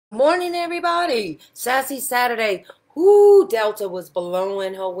Morning, everybody. Sassy Saturday. Whoo, Delta was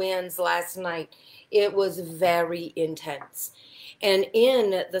blowing her winds last night. It was very intense. And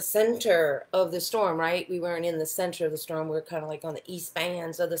in the center of the storm, right? We weren't in the center of the storm. We were kind of like on the east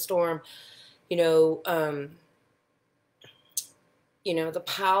bands of the storm. You know, um, the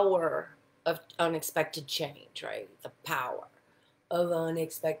power of unexpected change, right? The power of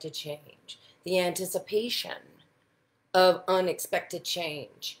unexpected change. The anticipation of unexpected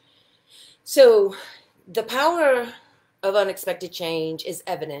change. So, the power of unexpected change is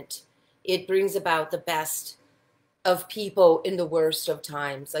evident. It brings about the best of people in the worst of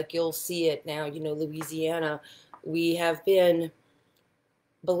times. Like you'll see it now, Louisiana, we have been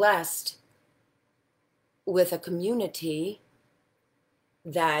blessed with a community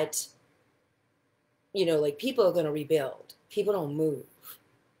that, like people are going to rebuild. People don't move.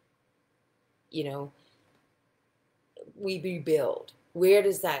 You know, we rebuild. Where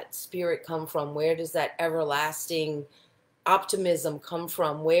does that spirit come from? Where does that everlasting optimism come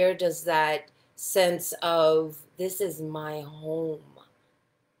from? Where does that sense of this is my home?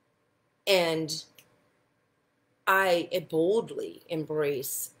 And I boldly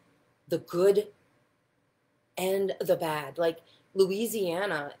embrace the good and the bad. Like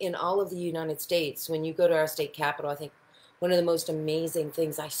Louisiana, in all of the United States, when you go to our state capital, I think one of the most amazing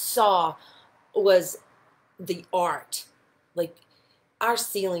things I saw was the art. Like our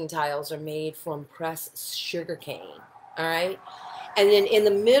ceiling tiles are made from pressed sugar cane, all right? And then in the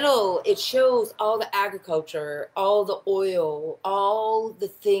middle, it shows all the agriculture, all the oil, all the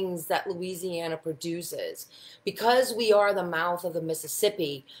things that Louisiana produces. Because we are the mouth of the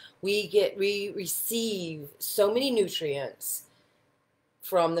Mississippi, we receive so many nutrients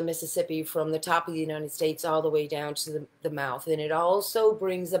from the Mississippi, from the top of the United States all the way down to the mouth. And it also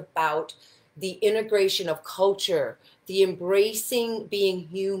brings about the integration of culture, the embracing being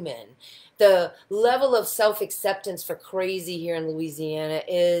human. The level of self-acceptance for crazy here in Louisiana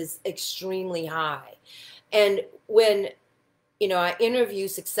is extremely high. And when, I interview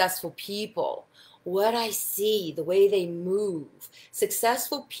successful people, what I see, the way they move,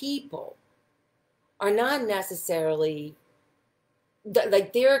 successful people are not necessarily,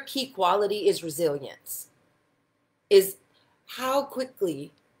 like their key quality is resilience, is how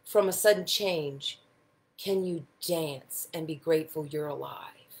quickly from a sudden change can you dance and be grateful you're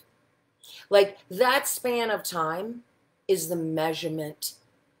alive. Like that span of time is the measurement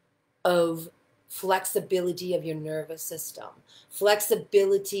of flexibility of your nervous system,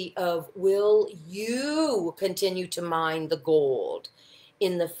 flexibility of will you continue to mine the gold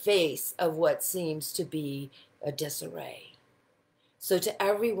in the face of what seems to be a disarray. So to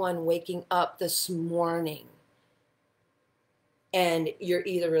everyone waking up this morning and you're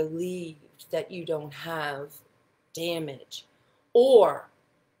either relieved that you don't have damage or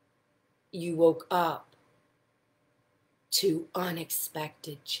you woke up to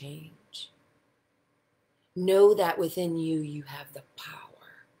unexpected change. Know that within you, you have the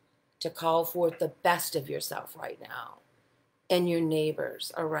power to call forth the best of yourself right now. And your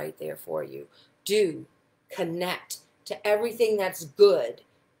neighbors are right there for you. Do connect to everything that's good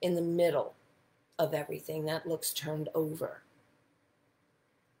in the middle of everything that looks turned over.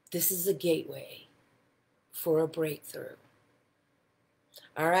 This is a gateway for a breakthrough.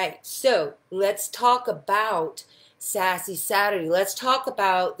 All right, so let's talk about Sassy Saturday. Let's talk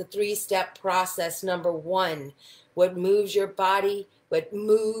about the 3-step process. Number 1, what moves your body, what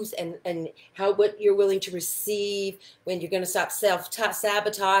moves and what you're willing to receive, when you're going to stop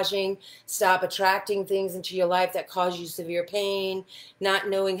self-sabotaging, stop attracting things into your life that cause you severe pain, not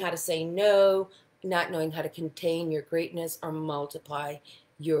knowing how to say no, not knowing how to contain your greatness or multiply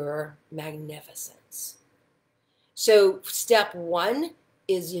your magnificence. So step 1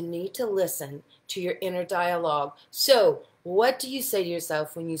 is you need to listen to your inner dialogue. So what do you say to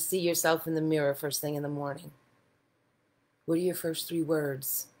yourself when you see yourself in the mirror first thing in the morning? What are your first 3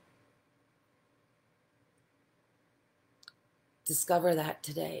 words? Discover that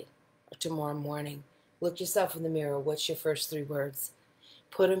today or tomorrow morning. Look yourself in the mirror. What's your first 3 words?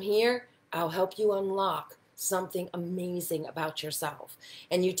 Put them here. I'll help you unlock something amazing about yourself.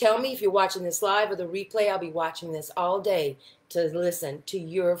 And you tell me if you're watching this live or the replay. I'll be watching this all day to listen to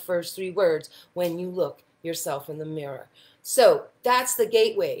your first 3 words when you look yourself in the mirror. So that's the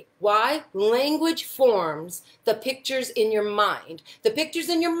gateway. Why? Language forms the pictures in your mind. The pictures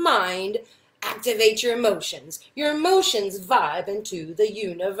in your mind activate your emotions. Your emotions vibe into the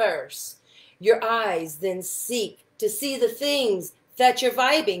universe. Your eyes then seek to see the things that you're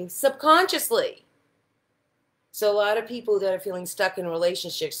vibing subconsciously. So a lot of people that are feeling stuck in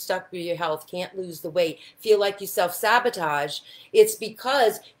relationships, stuck with your health, can't lose the weight, feel like you self-sabotage, it's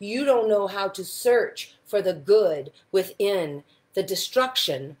because you don't know how to search for the good within the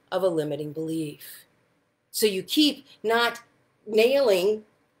destruction of a limiting belief. So you keep not nailing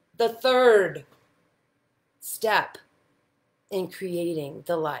the third step in creating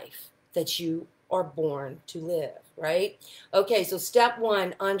the life that you are born to live, right? Okay, so step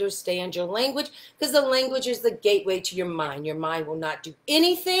one, understand your language, because the language is the gateway to your mind. Your mind will not do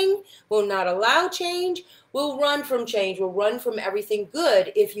anything, will not allow change, will run from change, will run from everything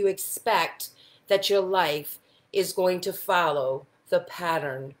good if you expect that your life is going to follow the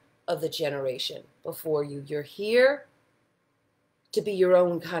pattern of the generation before you. You're here to be your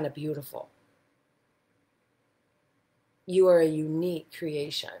own kind of beautiful. You are a unique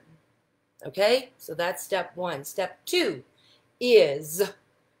creation. Okay, so that's step one. Step two is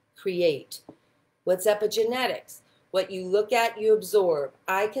create. What's epigenetics? What you look at, you absorb.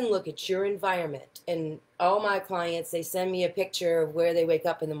 I can look at your environment, and all my clients, they send me a picture of where they wake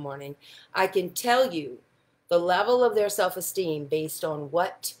up in the morning. I can tell you the level of their self-esteem based on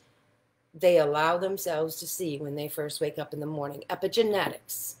what they allow themselves to see when they first wake up in the morning.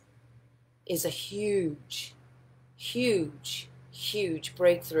 Epigenetics is a huge, huge, huge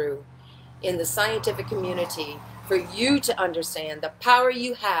breakthrough in the scientific community for you to understand the power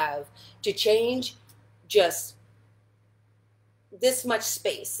you have to change just this much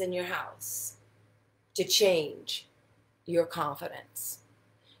space in your house, to change your confidence.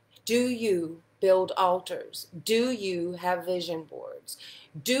 Do you build altars? Do you have vision boards?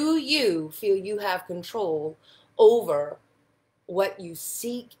 Do you feel you have control over what you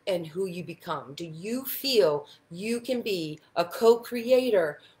seek and who you become? Do you feel you can be a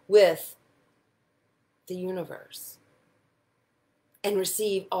co-creator with the universe and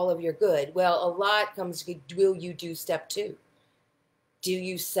receive all of your good? Well, a lot comes to, will you do step two? Do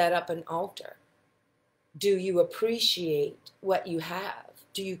you set up an altar? Do you appreciate what you have?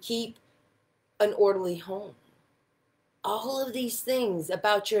 Do you keep an orderly home? All of these things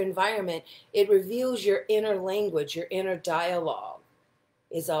about your environment, it reveals your inner language, your inner dialogue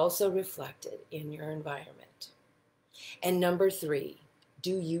is also reflected in your environment. And number three,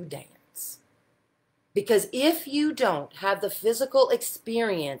 do you dance? Because if you don't have the physical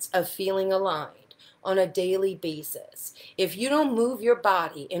experience of feeling aligned on a daily basis, if you don't move your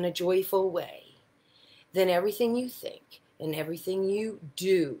body in a joyful way, then everything you think and everything you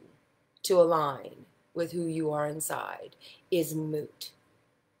do to align with who you are inside is moot,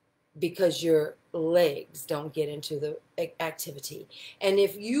 because your legs don't get into the activity. And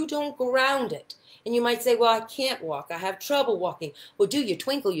if you don't ground it, and you might say, well, I can't walk, I have trouble walking. Well, do you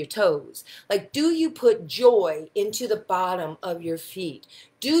twinkle your toes? Like, do you put joy into the bottom of your feet?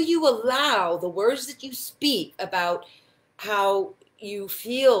 Do you allow the words that you speak about how you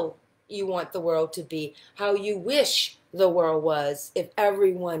feel you want the world to be, how you wish the world was if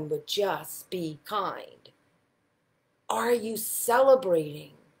everyone would just be kind? Are you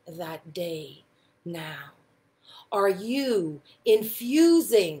celebrating that day now? Are you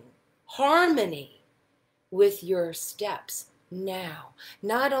infusing harmony with your steps now?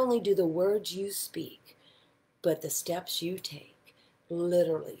 Not only do the words you speak, but the steps you take,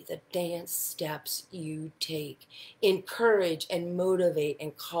 literally the dance steps you take, encourage and motivate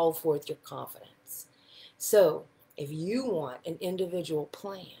and call forth your confidence. So if you want an individual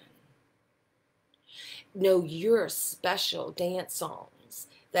plan, know your special dance songs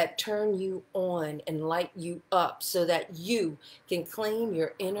that turn you on and light you up so that you can claim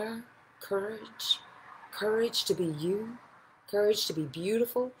your inner courage, courage to be you, courage to be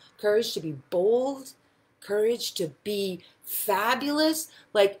beautiful, courage to be bold, courage to be fabulous.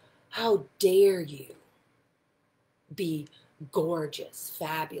 Like, how dare you be gorgeous,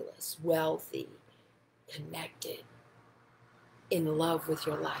 fabulous, wealthy, connected, in love with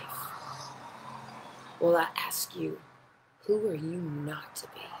your life? Well, I ask you, who are you not to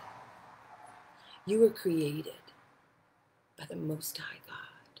be? You were created by the Most High God.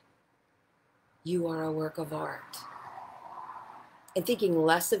 You are a work of art. And thinking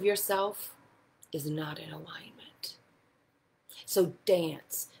less of yourself is not in alignment. So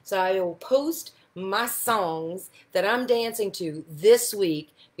dance. So I will post my songs that I'm dancing to this week.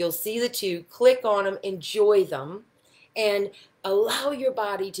 You'll see the two. Click on them, enjoy them, and allow your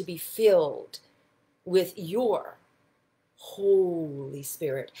body to be filled with your Holy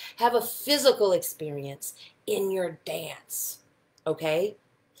Spirit. Have a physical experience in your dance, okay?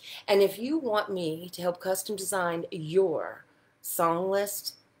 And if you want me to help custom design your song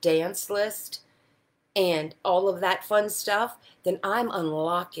list, dance list, and all of that fun stuff, then I'm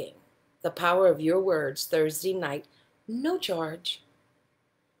unlocking The Power of Your Words, Thursday night, no charge.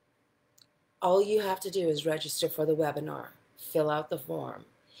 All you have to do is register for the webinar, fill out the form,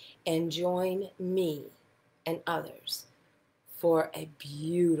 and join me and others for a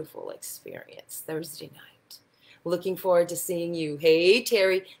beautiful experience Thursday night. Looking forward to seeing you. Hey,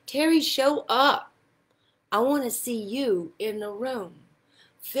 Terry. Terry, show up. I want to see you in the room.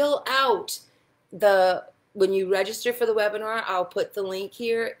 Fill out when you register for the webinar, I'll put the link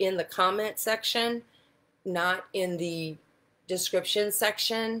here in the comment section, not in the description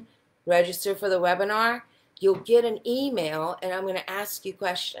section. Register for the webinar. You'll get an email and I'm going to ask you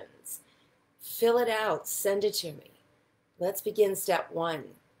questions. Fill it out. Send it to me. Let's begin step 1.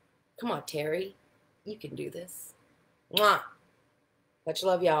 Come on, Terry. You can do this. Mwah. Much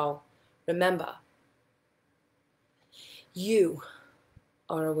love, y'all. Remember, you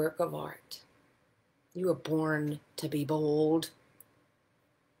are a work of art. You were born to be bold.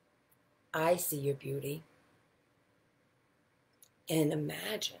 I see your beauty. And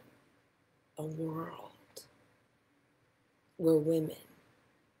imagine a world where women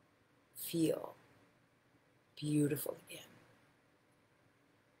feel beautiful again.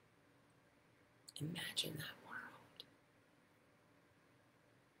 Imagine that world.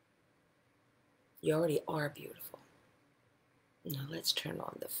 You already are beautiful. Now let's turn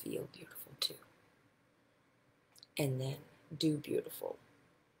on the feel beautiful too. And then do beautiful.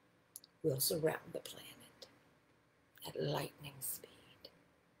 We'll surround the planet at lightning speed.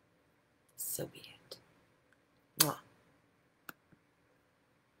 So be it. Mwah.